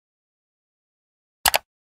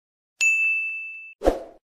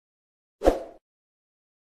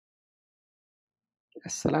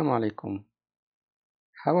Assalamu alaikum.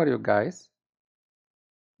 How are you guys?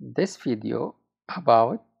 This video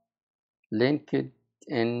about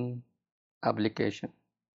LinkedIn application,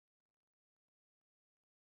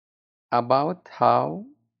 about how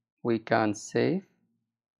we can save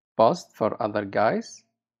post for other guys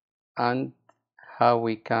and how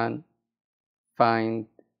we can find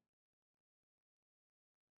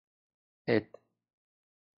it.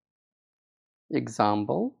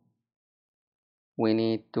 Example, we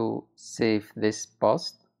need to save this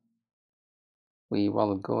post. We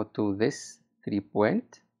will go to this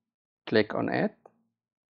 3-point, click on it.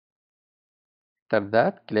 After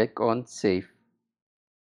that, click on save.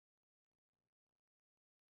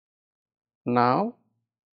 Now,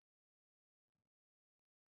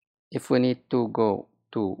 if we need to go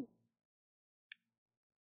to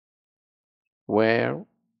where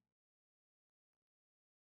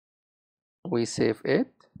we save it,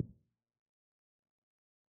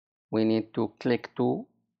 we need to click to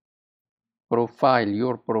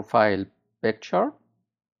your profile picture.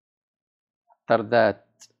 After that,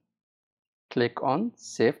 click on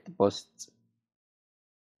saved posts.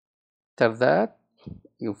 After that,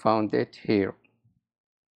 you found it here.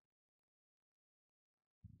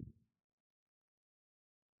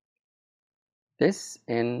 This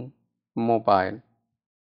in mobile.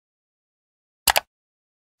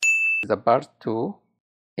 The part 2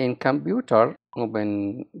 in computer.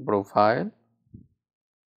 Open profile,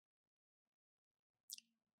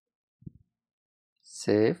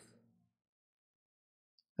 save,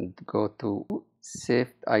 and go to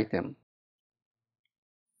saved item.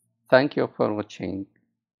 Thank you for watching.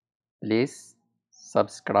 Please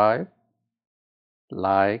subscribe,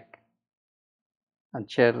 like, and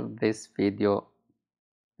share this video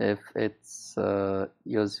if it's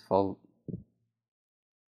useful.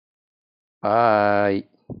 Bye.